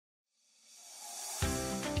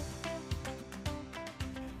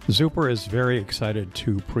Zuper is very excited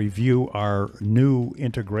to preview our new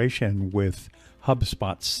integration with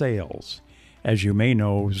HubSpot Sales. As you may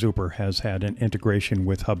know, Zuper has had an integration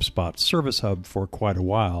with HubSpot Service Hub for quite a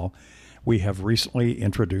while. We have recently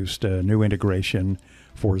introduced a new integration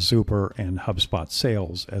for Zuper and HubSpot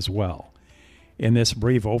Sales as well. In this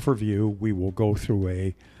brief overview, we will go through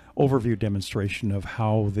a overview demonstration of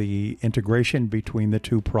how the integration between the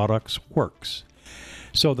two products works.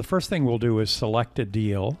 So the first thing we'll do is select a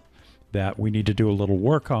deal that we need to do a little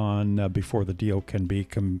work on before the deal can be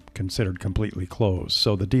considered completely closed.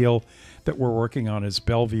 So the deal that we're working on is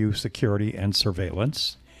Bellevue Security and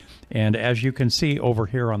Surveillance. And as you can see over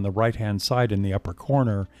here on the right-hand side in the upper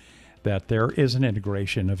corner, that there is an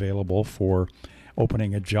integration available for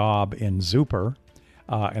opening a job in Zuper.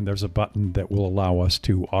 And there's a button that will allow us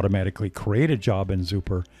to automatically create a job in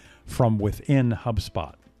Zuper from within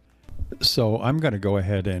HubSpot. So I'm going to go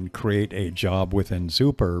ahead and create a job within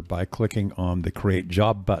Zuper by clicking on the Create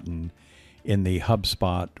Job button in the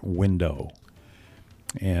HubSpot window.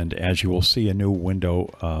 And as you will see, a new window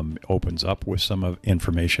opens up with some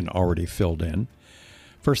information already filled in.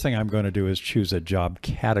 First thing I'm going to do is choose a job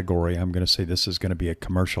category. I'm going to say this is going to be a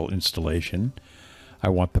commercial installation. I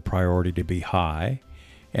want the priority to be high.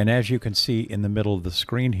 And as you can see in the middle of the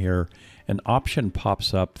screen here, an option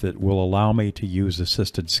pops up that will allow me to use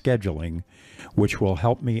assisted scheduling, which will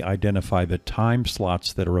help me identify the time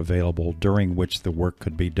slots that are available during which the work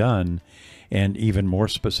could be done. And even more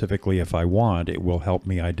specifically, if I want, it will help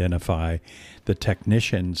me identify the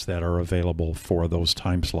technicians that are available for those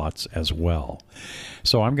time slots as well.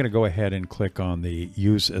 So I'm going to go ahead and click on the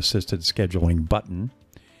Use Assisted Scheduling button.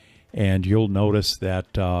 And you'll notice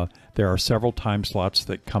that there are several time slots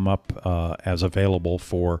that come up as available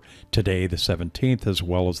for today, the 17th, as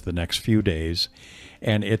well as the next few days.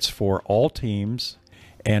 And it's for all teams,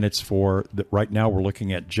 and it's for, right now we're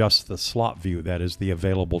looking at just the slot view, that is the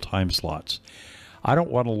available time slots. I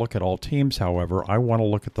don't want to look at all teams, however. I want to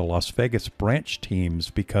look at the Las Vegas branch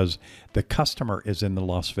teams because the customer is in the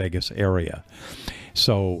Las Vegas area.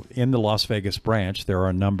 So in the Las Vegas branch, there are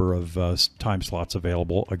a number of time slots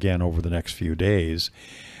available, again, over the next few days.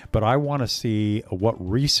 But I want to see what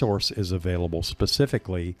resource is available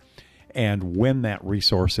specifically and when that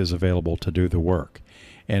resource is available to do the work.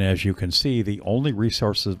 And as you can see, the only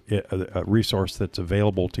resource that's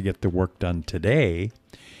available to get the work done today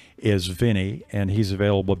is Vinny, and he's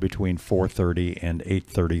available between 4:30 and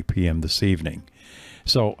 8:30 p.m. this evening.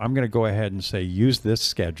 So I'm going to go ahead and say use this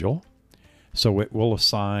schedule. So it will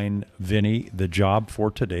assign Vinny the job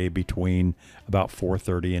for today between about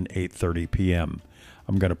 4:30 and 8:30 p.m.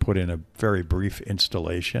 I'm going to put in a very brief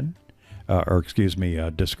installation,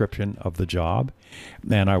 description of the job.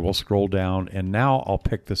 And I will scroll down, and now I'll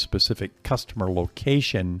pick the specific customer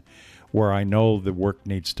location where I know the work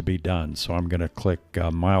needs to be done. So I'm going to click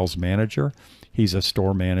Miles Manager. He's a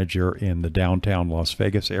store manager in the downtown Las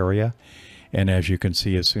Vegas area. And as you can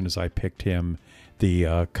see, as soon as I picked him,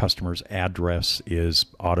 the customer's address is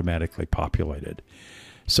automatically populated.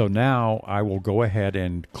 So now I will go ahead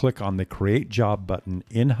and click on the Create Job button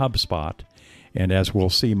in HubSpot. And as we'll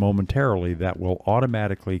see momentarily, that will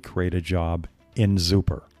automatically create a job in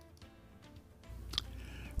Zuper.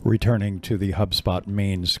 Returning to the HubSpot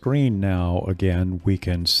main screen now, again, we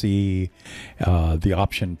can see the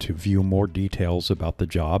option to view more details about the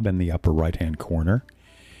job in the upper right-hand corner.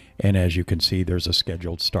 And as you can see, there's a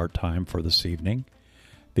scheduled start time for this evening.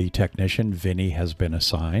 The technician, Vinny, has been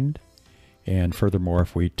assigned. And furthermore,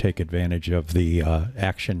 if we take advantage of the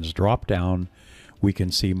Actions drop-down, we can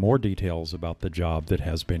see more details about the job that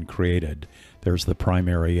has been created. There's the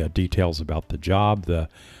primary details about the job, the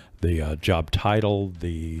job title,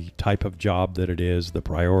 the type of job that it is, the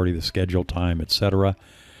priority, the schedule time, etc.,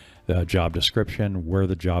 the job description, where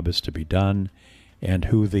the job is to be done, and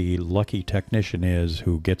who the lucky technician is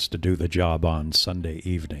who gets to do the job on Sunday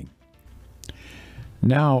evening.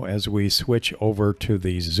 Now, as we switch over to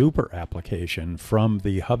the Zuper application from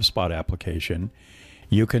the HubSpot application,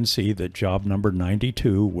 you can see that job number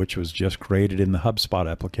 92, which was just created in the HubSpot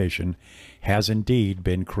application, has indeed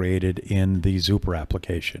been created in the Zuper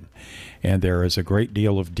application. And there is a great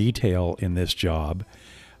deal of detail in this job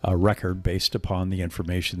record based upon the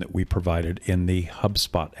information that we provided in the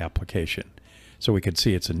HubSpot application. So we can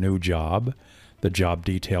see it's a new job. The job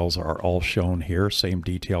details are all shown here, same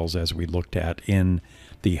details as we looked at in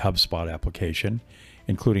the HubSpot application,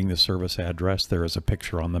 including the service address. There is a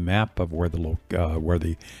picture on the map of where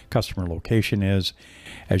the customer location is.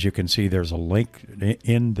 As you can see, there's a link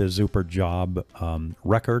in the Zuper job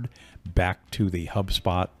record back to the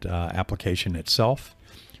HubSpot application itself.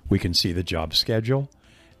 We can see the job schedule.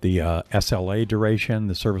 the SLA duration,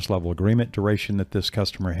 the service level agreement duration that this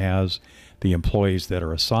customer has, the employees that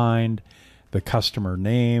are assigned, the customer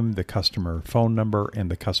name, the customer phone number,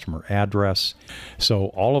 and the customer address. So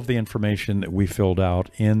all of the information that we filled out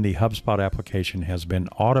in the HubSpot application has been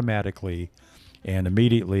automatically and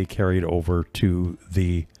immediately carried over to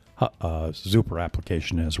the Zuper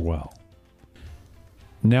application as well.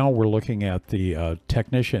 Now we're looking at the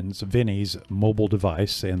technician's, Vinny's mobile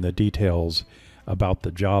device and the details about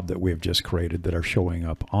the job that we have just created that are showing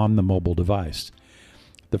up on the mobile device.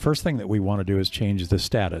 The first thing that we want to do is change the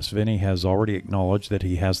status. Vinny has already acknowledged that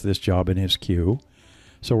he has this job in his queue.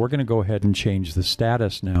 So we're going to go ahead and change the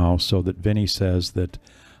status now so that Vinny says that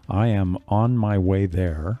I am on my way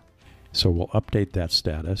there. So we'll update that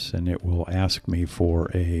status, and it will ask me for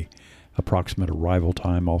a approximate arrival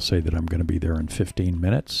time. I'll say that I'm going to be there in 15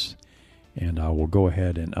 minutes, and I will go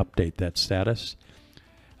ahead and update that status.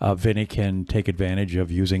 Vinny can take advantage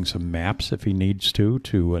of using some maps if he needs to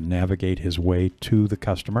navigate his way to the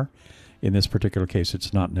customer. In this particular case,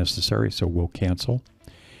 it's not necessary, so we'll cancel.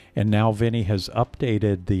 And now Vinny has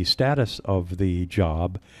updated the status of the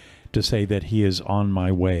job to say that he is on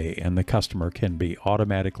my way, and the customer can be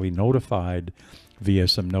automatically notified via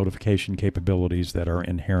some notification capabilities that are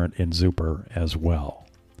inherent in Zuper as well.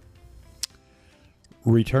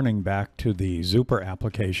 Returning back to the Zuper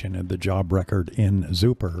application and the job record in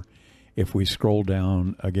Zuper, if we scroll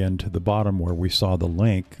down again to the bottom where we saw the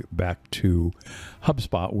link back to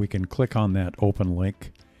HubSpot, we can click on that open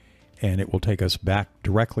link and it will take us back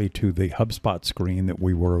directly to the HubSpot screen that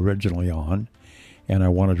we were originally on. And I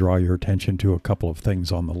want to draw your attention to a couple of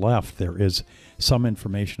things on the left. There is some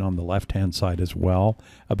information on the left-hand side as well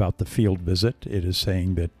about the field visit. It is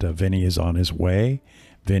saying that Vinny is on his way.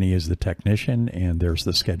 Vinny is the technician, and there's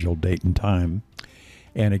the scheduled date and time.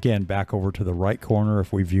 And again, back over to the right corner,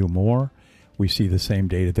 if we view more, we see the same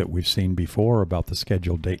data that we've seen before about the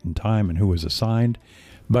scheduled date and time and who is assigned.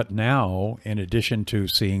 But now, in addition to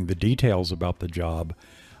seeing the details about the job,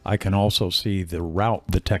 I can also see the route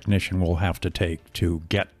the technician will have to take to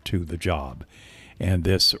get to the job. And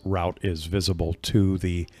this route is visible to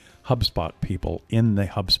the HubSpot people in the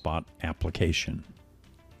HubSpot application.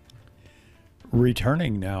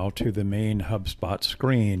 Returning now to the main HubSpot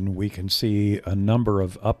screen, we can see a number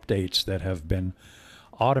of updates that have been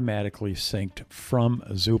automatically synced from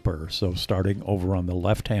Zuper. So starting over on the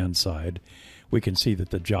left-hand side, we can see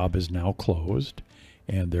that the job is now closed,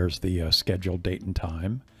 and there's the scheduled date and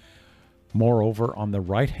time. Moreover, on the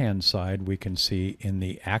right-hand side, we can see in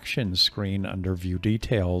the Actions screen under View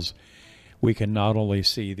Details, we can not only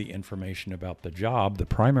see the information about the job, the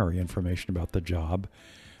primary information about the job,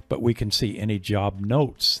 but we can see any job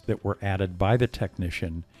notes that were added by the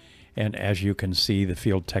technician. And as you can see, the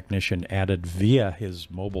field technician added via his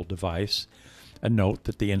mobile device a note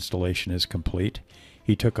that the installation is complete.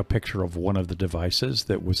 He took a picture of one of the devices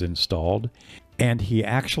that was installed, and he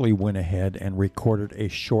actually went ahead and recorded a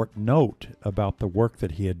short note about the work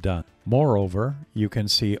that he had done. Moreover, you can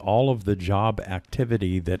see all of the job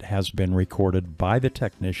activity that has been recorded by the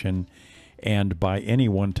technician and by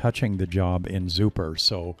anyone touching the job in Zuper.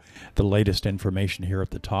 So the latest information here at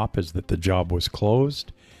the top is that the job was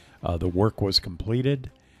closed, the work was completed,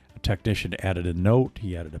 a technician added a note,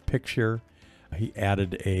 he added a picture, he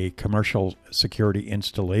added a commercial security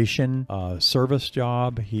installation service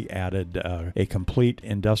job. He added a complete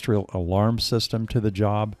industrial alarm system to the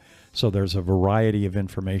job. So there's a variety of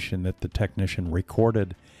information that the technician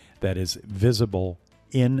recorded that is visible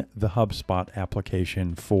in the HubSpot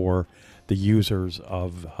application for the users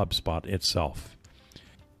of HubSpot itself.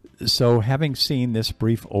 So having seen this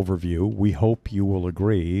brief overview, we hope you will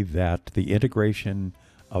agree that the integration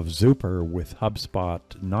of Zuper with HubSpot,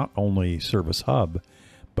 not only Service Hub,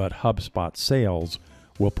 but HubSpot Sales,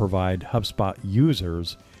 will provide HubSpot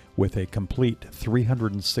users with a complete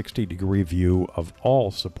 360-degree view of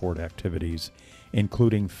all support activities,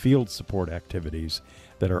 including field support activities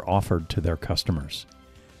that are offered to their customers.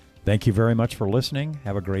 Thank you very much for listening.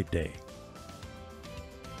 Have a great day.